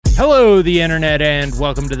Hello, the internet, and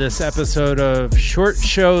welcome to this episode of Short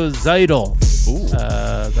Show Zeitle.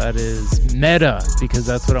 That is meta, because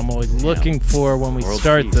that's what I'm always looking for when we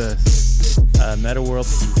start this. Meta world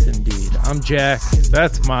peace, indeed. I'm Jack.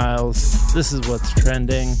 That's Miles. This is what's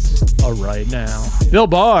trending right now. Bill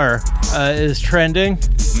Barr is trending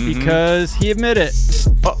because he admitted it.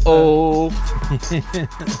 Uh-oh.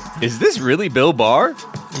 Is this really Bill Barr?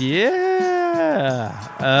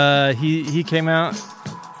 Yeah. He came out.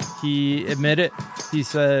 He admitted. He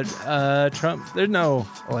said, Trump, there's no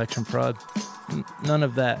election fraud. None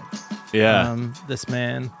of that. Yeah. This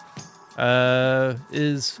man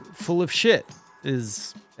is full of shit,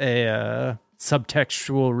 is a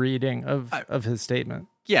subtextual reading of his statement.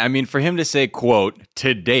 Yeah, I mean, for him to say, quote,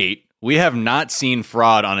 to date, we have not seen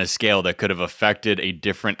fraud on a scale that could have affected a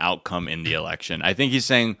different outcome in the election. I think he's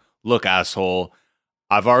saying, look, asshole,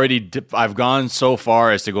 I've gone so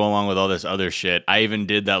far as to go along with all this other shit. I even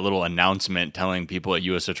did that little announcement telling people at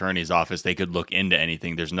U.S. Attorney's Office they could look into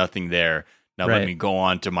anything. There's nothing there. Now let me go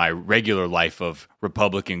on to my regular life of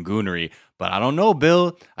Republican goonery. But I don't know,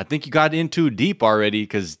 Bill. I think you got in too deep already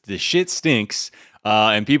because the shit stinks.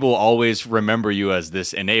 And people always remember you as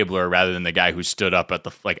this enabler rather than the guy who stood up at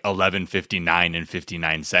the 11:59 and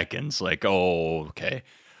 59 seconds. Like, oh, okay.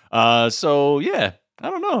 So yeah, I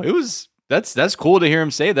don't know. It was that's cool to hear him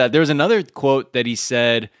say that. There was another quote that he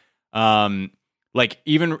said,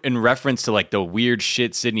 even in reference to the weird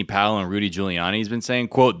shit Sidney Powell and Rudy Giuliani's been saying,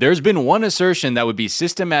 quote, there's been one assertion that would be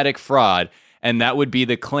systematic fraud, and that would be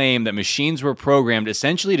the claim that machines were programmed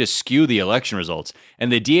essentially to skew the election results. And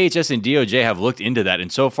the DHS and DOJ have looked into that,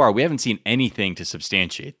 and so far we haven't seen anything to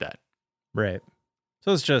substantiate that. Right.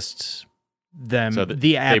 So it's just them, so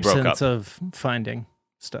the absence of finding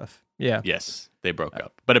stuff. Yeah. Yes, they broke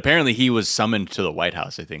up. But apparently he was summoned to the White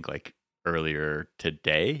House, I think, earlier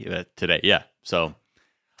today. Yeah. So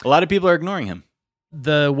a lot of people are ignoring him.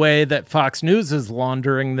 The way that Fox News is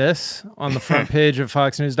laundering this on the front page of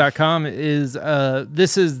foxnews.com is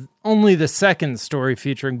this is only the second story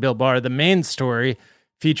featuring Bill Barr. The main story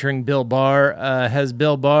featuring Bill Barr has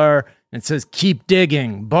Bill Barr, and it says, keep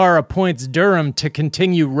digging. Barr appoints Durham to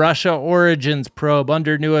continue Russia origins probe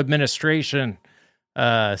under new administration.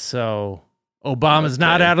 So Obama's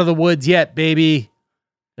not out of the woods yet, baby.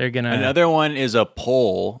 They're gonna. Another one is a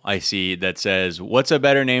poll I see that says, what's a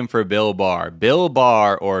better name for Bill Barr? Bill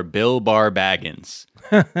Barr or Bill Barr Baggins?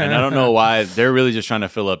 And I don't know why. They're really just trying to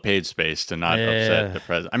fill up page space to not upset the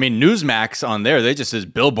president. I mean, Newsmax on there, they just says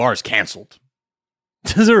Bill Barr's canceled.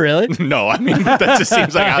 Does it really? No, I mean, that just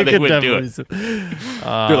seems like how they would do it.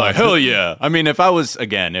 They're like, hell yeah. I mean, if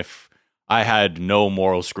I had no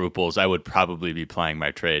moral scruples, I would probably be plying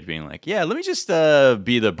my trade, being like, yeah, let me just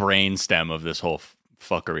be the brain stem of this whole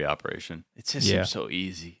fuckery operation. It just seems so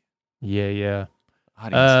easy. Yeah.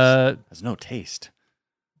 Audience has no taste.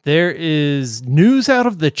 There is news out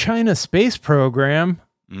of the China space program.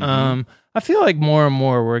 I feel like more and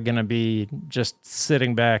more we're going to be just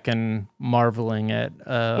sitting back and marveling at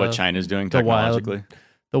what China's doing technologically.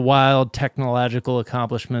 The wild technological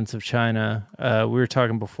accomplishments of China. We were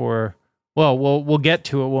talking before. Well, we'll get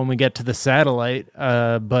to it when we get to the satellite,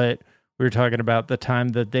 but we were talking about the time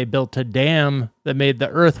that they built a dam that made the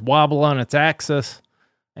Earth wobble on its axis,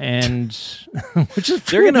 and which is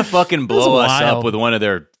they're gonna fucking blow us up with one of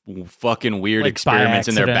their fucking weird experiments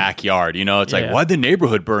in their backyard. You know, it's like, why'd the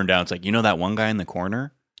neighborhood burn down? It's like, that one guy in the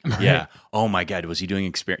corner. Right. Yeah. Oh my God, was he doing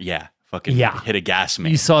experiment? Yeah. Fucking hit a gas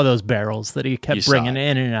main. You saw those barrels that he kept bringing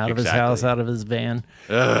in and out of his house, out of his van.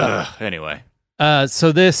 Anyway.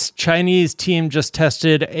 So this Chinese team just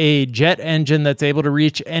tested a jet engine that's able to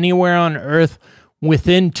reach anywhere on Earth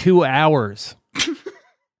within 2 hours.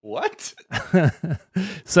 What?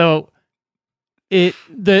 So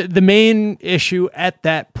the main issue at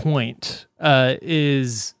that point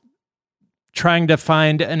is trying to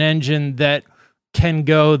find an engine that can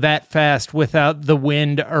go that fast without the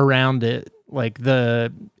wind around it, like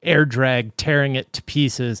the air drag tearing it to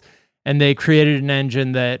pieces. And they created an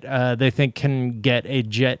engine that they think can get a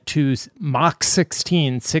jet to Mach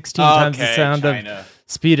 16 times the sound of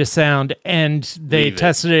speed of sound. And they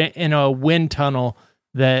tested it in a wind tunnel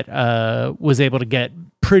that was able to get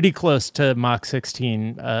pretty close to Mach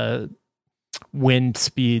 16 wind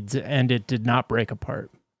speeds, and it did not break apart.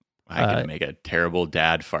 I could make a terrible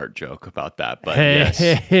dad fart joke about that, but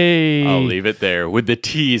hey. I'll leave it there with the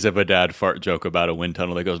tease of a dad fart joke about a wind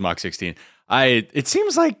tunnel that goes Mach 16. It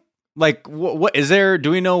seems like what is there?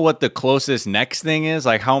 Do we know what the closest next thing is?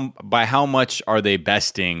 Like by how much are they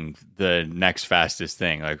besting the next fastest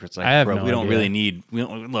thing? Like it's like, bro, we don't really need.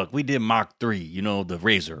 We did Mach 3. The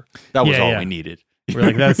Razor. That was all we needed. We're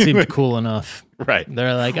like, that seemed cool enough. Right.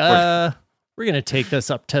 They're like, we're going to take this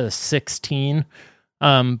up to 16.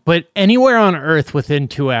 But anywhere on Earth within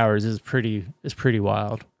 2 hours is pretty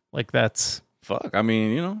wild. Like that's fuck. I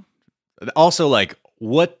mean, also like,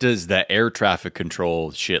 what does the air traffic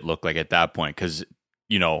control shit look like at that point? Because,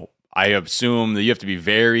 I assume that you have to be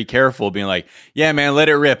very careful being like, yeah, man, let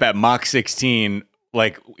it rip at Mach 16,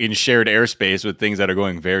 like in shared airspace with things that are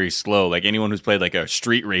going very slow. Like anyone who's played like a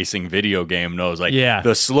street racing video game knows, like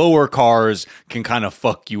the slower cars can kind of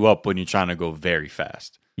fuck you up when you're trying to go very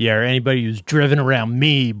fast. Yeah, or anybody who's driven around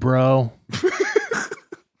me, bro.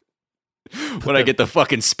 When I get the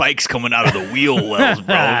fucking spikes coming out of the wheel wells,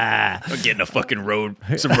 bro. I'm getting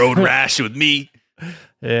some road rash with me.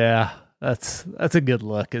 Yeah. That's a good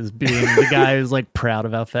look, as being the guy who's like proud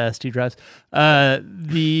of how fast he drives.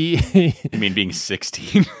 You mean being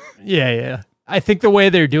 16? Yeah. I think the way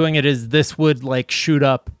they're doing it is this would like shoot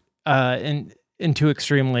up into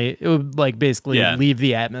extremely. It would like basically leave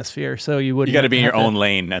the atmosphere, so you wouldn't. You got to be in your own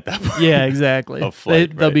lane at that point. Yeah, exactly. They'll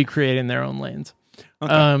right. be creating their own lanes.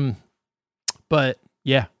 Okay. But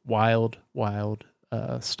yeah, wild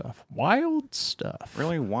stuff. Wild stuff.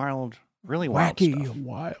 Really wild. Really wacky, stuff.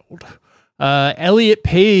 Wild. Elliot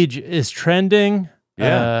Page is trending.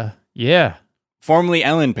 Yeah. Formerly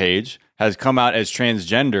Ellen Page has come out as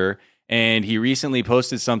transgender, and he recently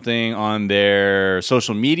posted something on their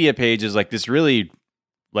social media pages, like this really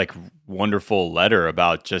like wonderful letter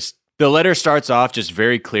about just. The letter starts off just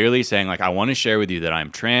very clearly saying, like, I want to share with you that I'm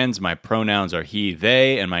trans. My pronouns are he,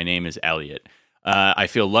 they, and my name is Elliot. I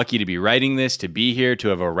feel lucky to be writing this, to be here, to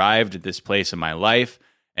have arrived at this place in my life.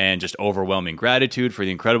 And just overwhelming gratitude for the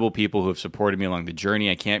incredible people who have supported me along the journey.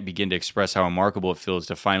 I can't begin to express how remarkable it feels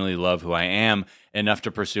to finally love who I am enough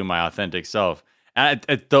to pursue my authentic self. And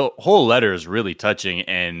the whole letter is really touching,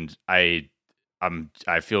 and I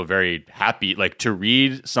feel very happy, like, to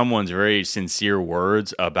read someone's very sincere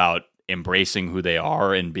words about embracing who they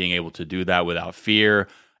are and being able to do that without fear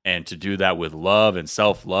and to do that with love and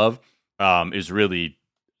self-love is really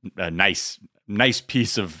a nice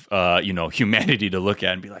piece of humanity to look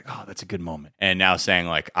at and be like, oh, that's a good moment. And now saying,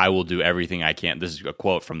 like, I will do everything I can. This is a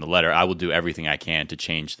quote from the letter. I will do everything I can to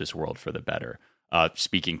change this world for the better.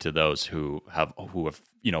 Speaking to those who have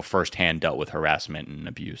firsthand dealt with harassment and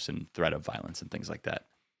abuse and threat of violence and things like that.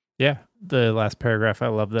 Yeah, the last paragraph, I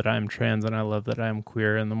love that I'm trans and I love that I'm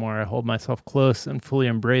queer, and the more I hold myself close and fully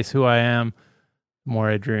embrace who I am, the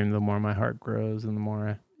more I dream, the more my heart grows, and the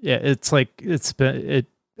more it's like is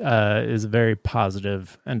a very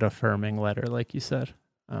positive and affirming letter, like you said.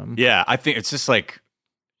 I think it's just like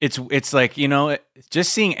it's like,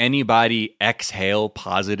 just seeing anybody exhale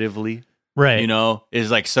positively, right?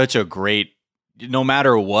 Is like such a great. No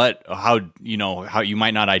matter what, how you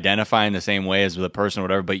might not identify in the same way as the person or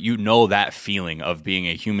whatever, but that feeling of being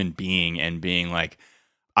a human being and being like,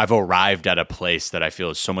 I've arrived at a place that I feel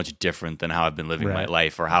is so much different than how I've been living my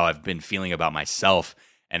life or how I've been feeling about myself.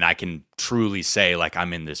 And I can truly say, like,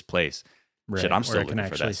 I'm in this place. Right. Shit, I'm still looking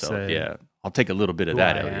for that. So I'll take a little bit of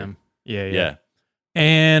that. Yeah.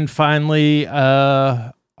 And finally,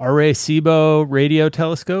 Arecibo radio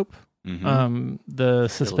telescope. Mm-hmm. The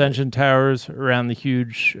suspension towers around the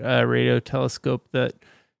huge radio telescope that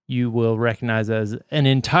you will recognize as an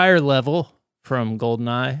entire level from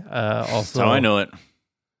GoldenEye. Also, that's how I know it.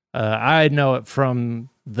 I know it from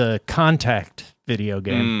the Contact video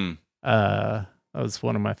game. That was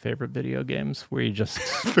one of my favorite video games where you just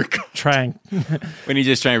try and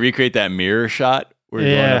recreate that mirror shot where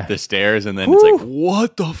you're going up the stairs and then it's like,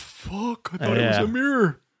 what the fuck? I thought it was a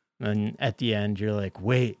mirror. And at the end, you're like,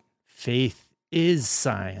 wait. Faith is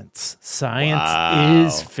science.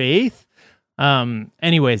 Science is faith.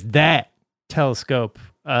 Anyways, that telescope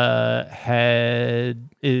has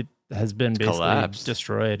been basically collapsed.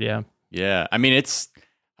 Destroyed. Yeah. Yeah. I mean, it's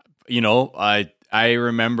I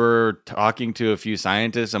remember talking to a few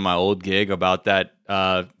scientists on my old gig about that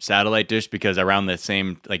satellite dish because around the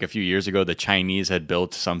same, like a few years ago, the Chinese had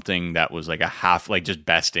built something that was like a half, like just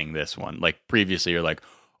besting this one. Like previously, you're like,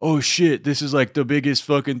 oh shit, this is like the biggest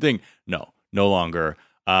fucking thing. No longer.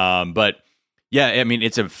 But yeah, I mean,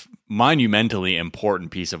 it's a monumentally important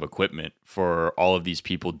piece of equipment for all of these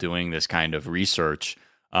people doing this kind of research.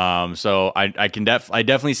 So I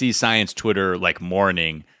definitely see science Twitter like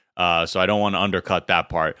mourning. So I don't want to undercut that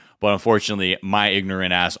part. But unfortunately, my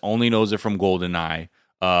ignorant ass only knows it from GoldenEye.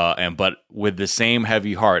 But with the same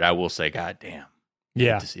heavy heart, I will say, God damn.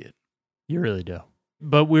 Yeah. To see it. You really do.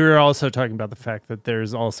 But we were also talking about the fact that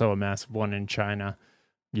there's also a massive one in China.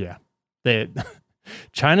 Yeah.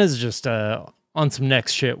 China's just on some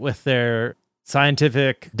next shit with their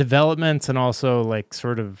scientific developments and also like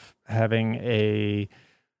sort of having a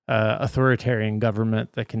authoritarian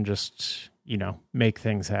government that can just, make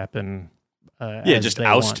things happen. Just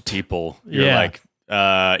oust people. You're like,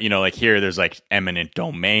 like here, there's like eminent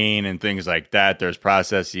domain and things like that. There's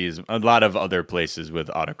processes. A lot of other places with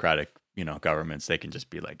autocratic, governments, they can just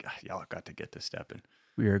be like, y'all got to get this step in.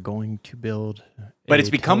 We are going to build. But it's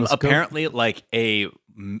become apparently like a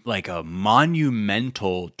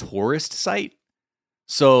monumental tourist site.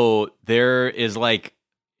 So there is like,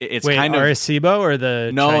 it's kind of Arecibo or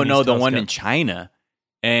the Chinese the one in China.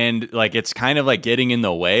 And like, it's kind of like getting in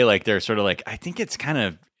the way. Like they're sort of like, I think it's kind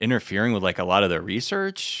of interfering with like a lot of the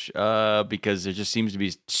research because there just seems to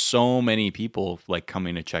be so many people like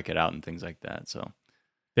coming to check it out and things like that. So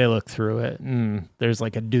they look through it and there's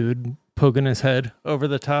like a dude poking his head over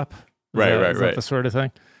the top. Is that the sort of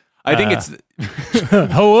thing? I think it's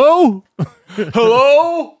hello?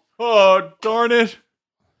 Hello? Oh, darn it.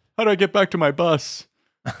 How do I get back to my bus?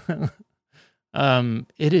 It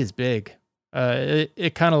is big.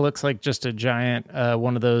 It kind of looks like just a giant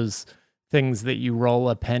one of those things that you roll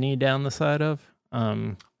a penny down the side of.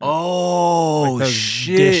 Like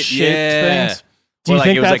shit! Things. Do you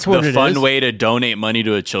think it was that's like the fun way to donate money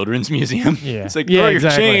to a children's museum? Yeah, it's like throw your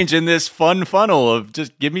change in this fun funnel of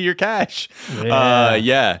just give me your cash.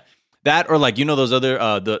 That or like those other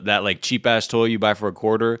that like cheap ass toy you buy for a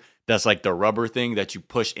quarter. That's like the rubber thing that you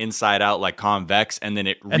push inside out like convex, and then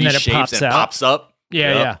it reshapes and pops up.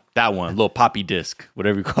 Yeah. That one, little poppy disc,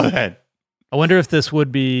 whatever you call that. I wonder if this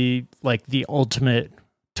would be like the ultimate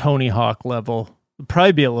Tony Hawk level. It'd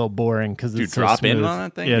probably be a little boring because it's so drop smooth. in on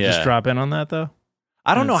that thing. Yeah, just drop in on that though.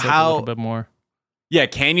 I don't know how. A little bit more. Yeah,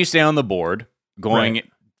 can you stay on the board going? Right.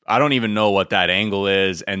 I don't even know what that angle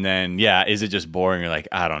is, and then is it just boring? You're like,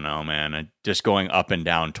 I don't know, man. Just going up and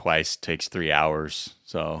down twice takes 3 hours.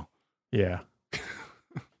 So yeah,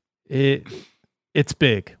 it's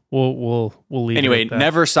big. We'll leave. Anyway, it at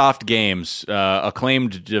that. Neversoft Games,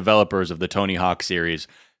 acclaimed developers of the Tony Hawk series,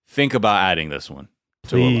 think about adding this one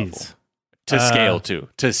to a level. To scale too.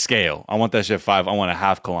 To scale. I want that shit 5. I want a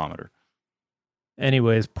half kilometer.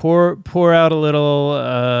 Anyways, pour out a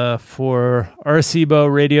little for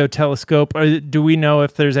Arecibo radio telescope. Do we know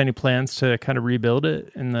if there's any plans to kind of rebuild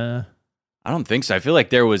it in the? I don't think so. I feel like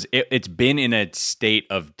there was. It's been in a state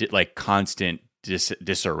of like constant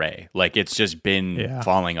disarray. Like it's just been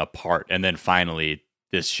falling apart, and then finally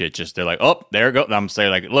this shit they're like, oh, there it goes. I'm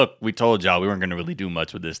saying like, look, we told y'all we weren't going to really do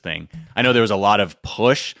much with this thing. I know there was a lot of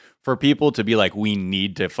push for people to be like, we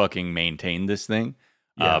need to fucking maintain this thing.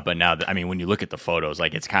 But now, when you look at the photos,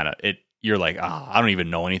 like it's kind of you're like, I don't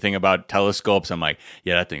even know anything about telescopes. I'm like,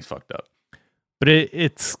 yeah, that thing's fucked up. But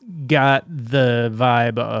it's got the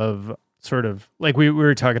vibe of sort of like we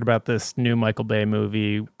were talking about this new Michael Bay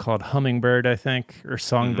movie called Hummingbird, I think, or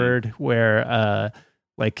Songbird, where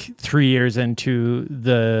like 3 years into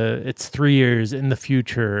it's 3 years in the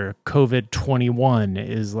future, COVID-21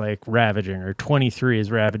 is like ravaging, or 23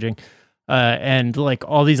 is ravaging. And like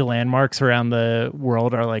all these landmarks around the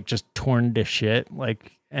world are like just torn to shit.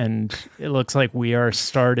 Like, and it looks like we have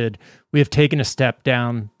taken a step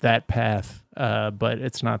down that path. But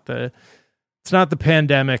it's not the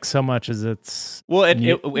pandemic so much as it's. Well,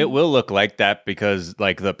 it will look like that because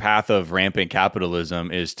like the path of rampant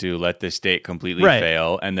capitalism is to let the state completely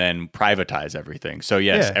fail and then privatize everything. So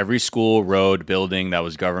yes, every school, road, building that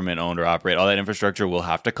was government owned or operated, all that infrastructure will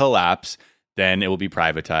have to collapse. Then it will be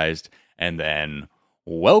privatized. And then,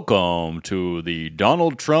 welcome to the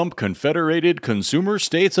Donald Trump Confederated Consumer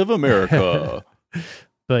States of America.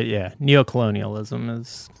 But yeah, neocolonialism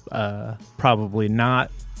is probably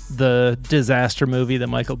not the disaster movie that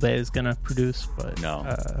Michael Bay is going to produce. But no.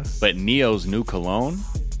 But Neo's new cologne,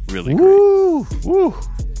 really great. Woo!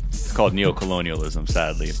 It's called neocolonialism,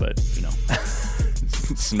 sadly, but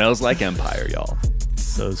it smells like empire, y'all.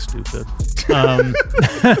 So stupid. I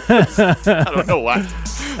don't know why.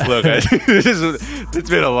 Look, it's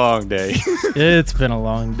been a long day. It's been a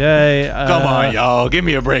long day. Come on, y'all. Give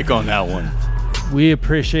me a break on that one. We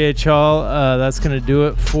appreciate y'all. That's going to do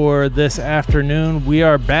it for this afternoon. We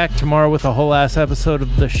are back tomorrow with a whole ass episode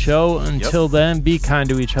of the show. Until then, be kind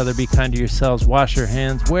to each other. Be kind to yourselves. Wash your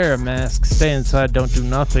hands. Wear a mask. Stay inside. Don't do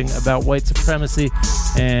nothing about white supremacy.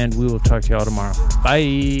 And we will talk to y'all tomorrow.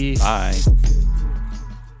 Bye. Bye.